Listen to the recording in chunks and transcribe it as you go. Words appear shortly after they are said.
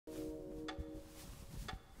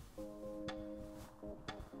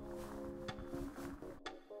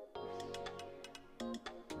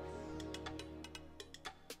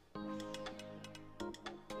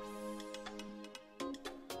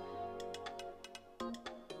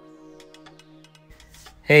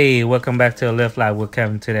Hey, welcome back to Live Life with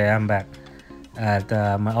Kevin. Today I'm back at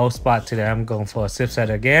my old spot. Today I'm going for a Sheepshead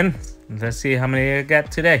again. Let's see how many I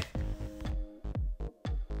got today.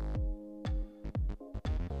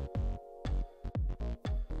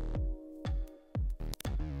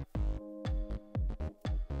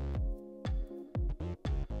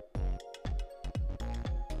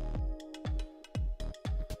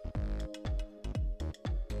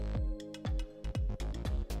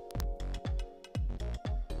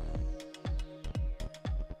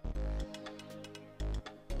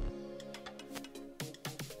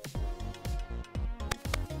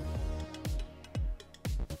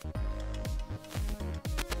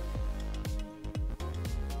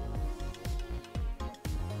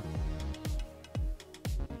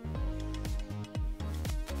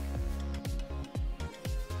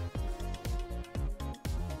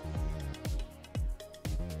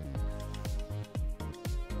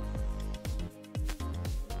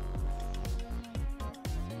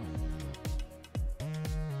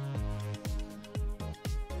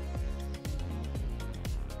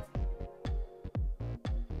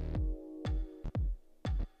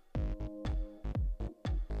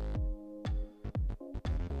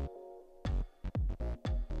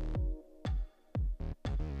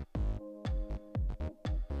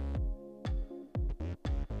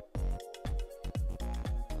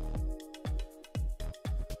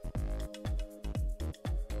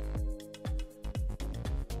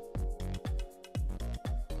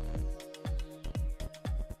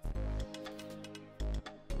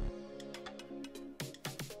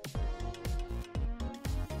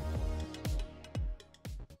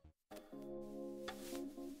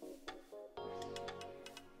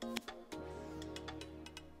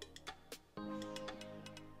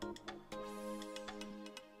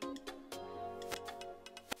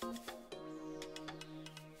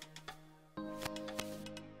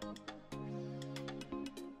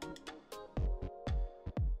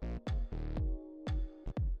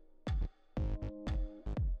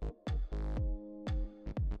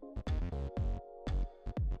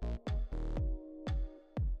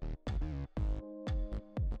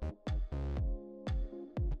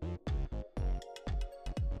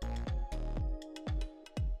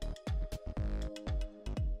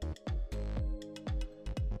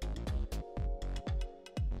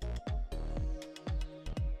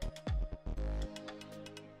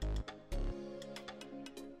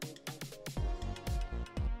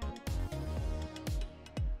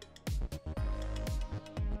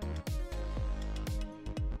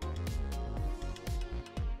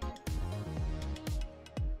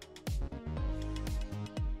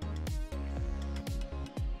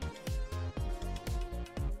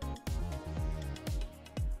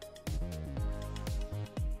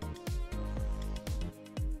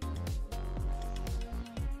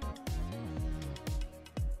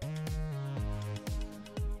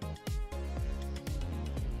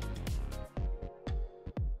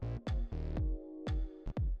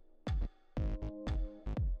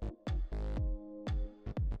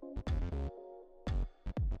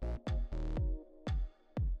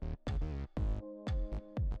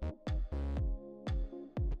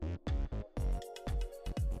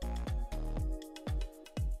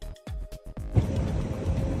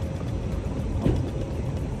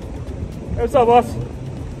 Hey, what's up, boss?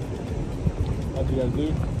 What you guys do?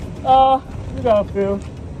 We got a few.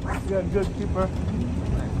 We got a good keeper.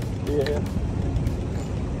 Yeah.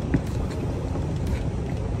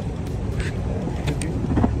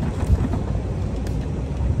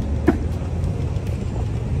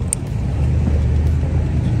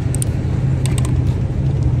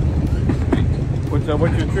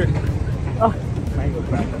 What's your trick? Mango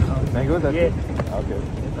cracker. Mango? That's Yeah. it? Okay.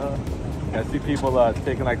 I see people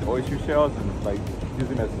taking like the oyster shells and like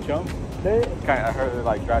using them as chum. I heard it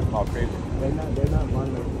like drives them all crazy. They're not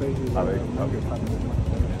running like crazy. Oh, really? Okay.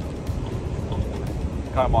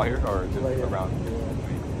 Caught them all here or just Right here. around?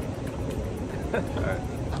 Yeah. All right.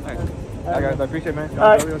 Nice. All right, guys. I appreciate it, man. All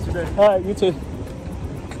right. Have a good day. All right, you too.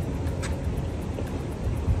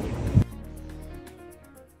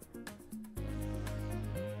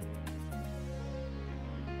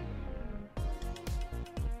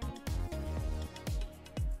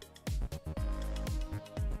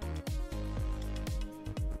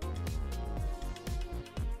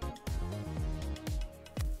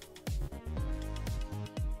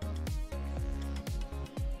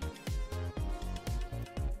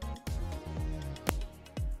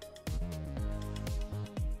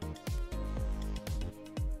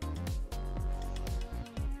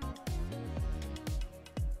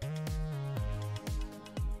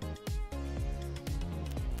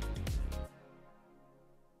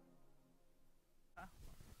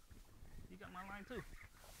 line too.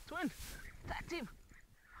 Twin, tag team.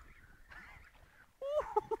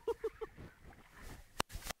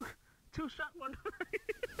 Two shot, one. What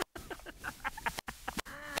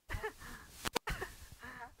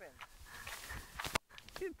happened?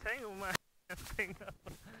 You tangled my thing up.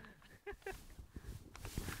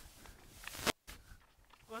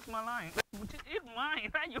 What's my line? It's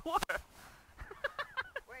mine, not yours.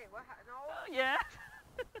 Wait, what? No. Yeah.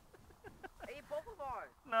 Hey, both of ours.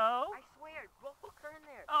 No. I swear, both are in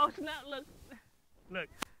there. Oh snap! Look, look.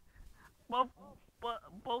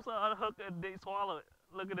 Both are unhooked and they swallow it.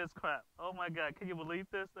 Look at this crap. Oh my God! Can you believe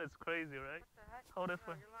this? That's crazy, right? What the heck? Hold it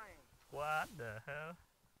No, for. you're lying. What the hell?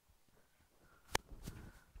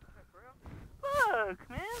 Is that for real? Look,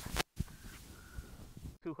 man.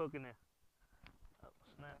 Two hook in there. Oh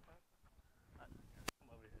snap!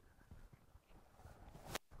 Come over here.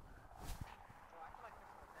 No, I feel like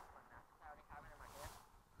fishing with this one now. I already have it in my hand.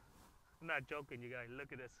 I'm not joking, you guys.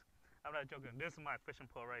 Look at this. I'm not joking. This is my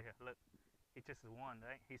fishing pole right here. Look, it just is one,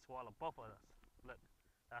 right? He swallowed both of us. Look,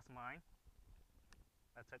 that's mine.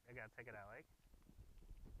 I gotta take it out, right?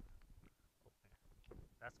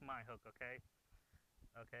 That's my hook, okay?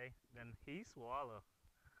 Okay. Then he swallowed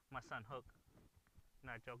my son hook.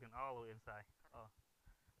 Not joking, all the way inside. Oh,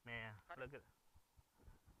 man, look at it.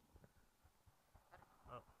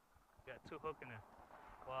 Oh, got two hook in there.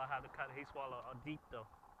 Well, I have to cut it. He swallowed deep though.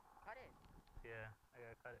 Cut it. Yeah, I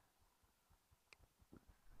gotta cut it.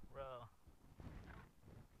 Bro.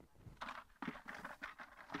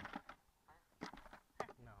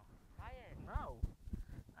 No. Try it. No,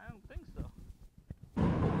 I don't think so.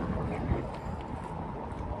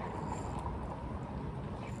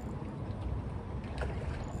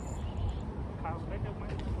 Kaale, let that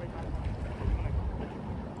wait.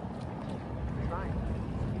 Fine.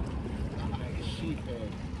 Like a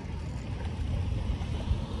sheephead.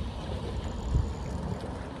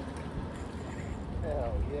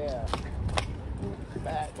 Hell yeah.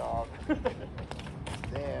 Fat dog.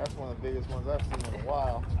 Damn, that's one of the biggest ones I've seen in a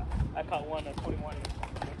while. I caught one at 21.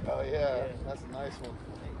 Oh yeah, that's a nice one.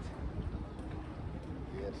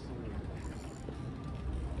 Yes, sir.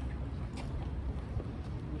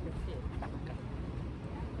 You can see it.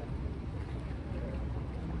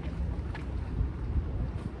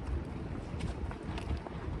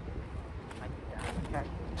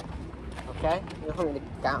 Okay? You're going to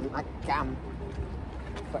gam. I gam.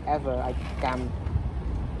 Forever, I gam.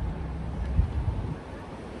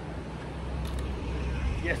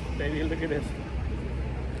 Yes, baby, look at this.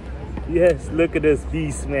 Yes, look at this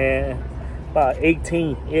beast, man. About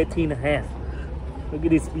 18 and a half. Look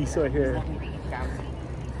at this beast right here.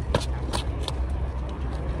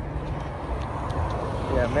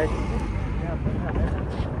 Yeah, measure. Yeah,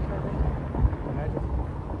 measure.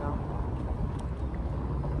 No.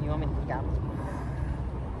 You want me to gam?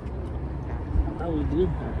 How we do?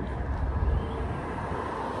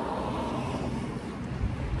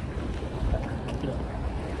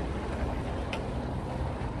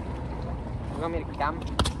 You want me to gam?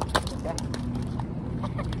 Okay.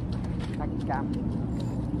 I can gam.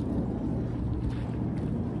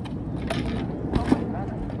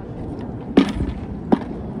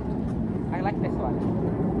 I like this one.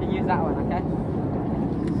 You use that one, okay?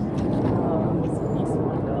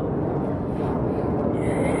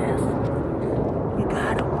 Yes. You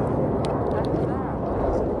got him.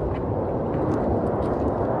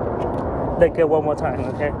 Let's get one more time,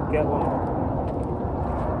 okay? Get one more.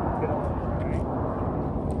 Get one more.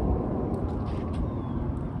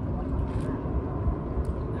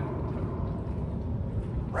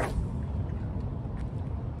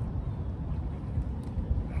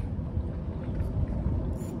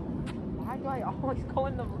 Why do I always go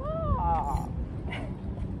in the rock?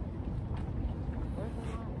 Where's the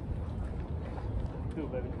line? Two,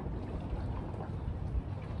 baby.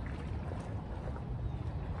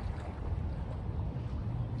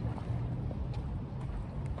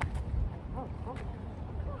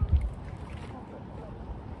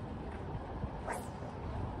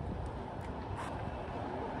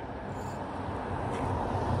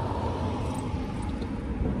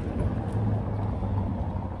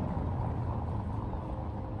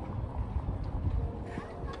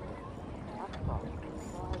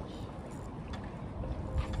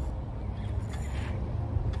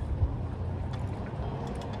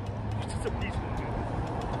 It's a beast.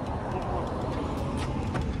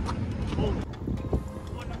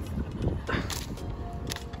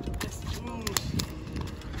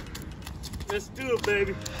 Let's do it,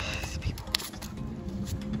 baby.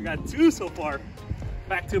 We got two so far,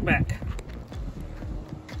 back to back.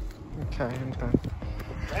 Okay, I'm done.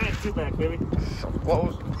 Back to back, baby. So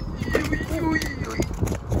close.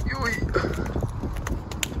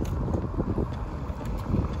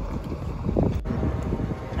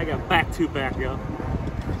 I got back to back, yo.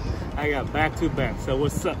 I got back to back. So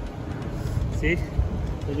what's up? See?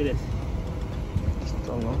 Look at this.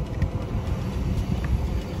 Don't know.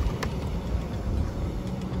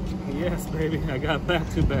 Yes, baby. I got back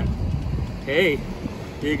to back. Hey,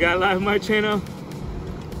 you got like my channel?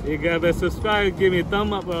 You gotta subscribe. Give me a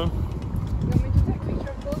thumb up, bro. You want me to take a picture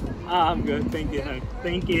of both of you? Ah, I'm good. Thank you, honey.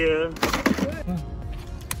 Thank you.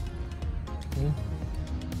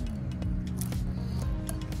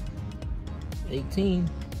 18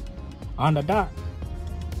 on the dot.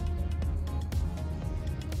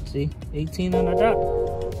 See, 18 on the dot.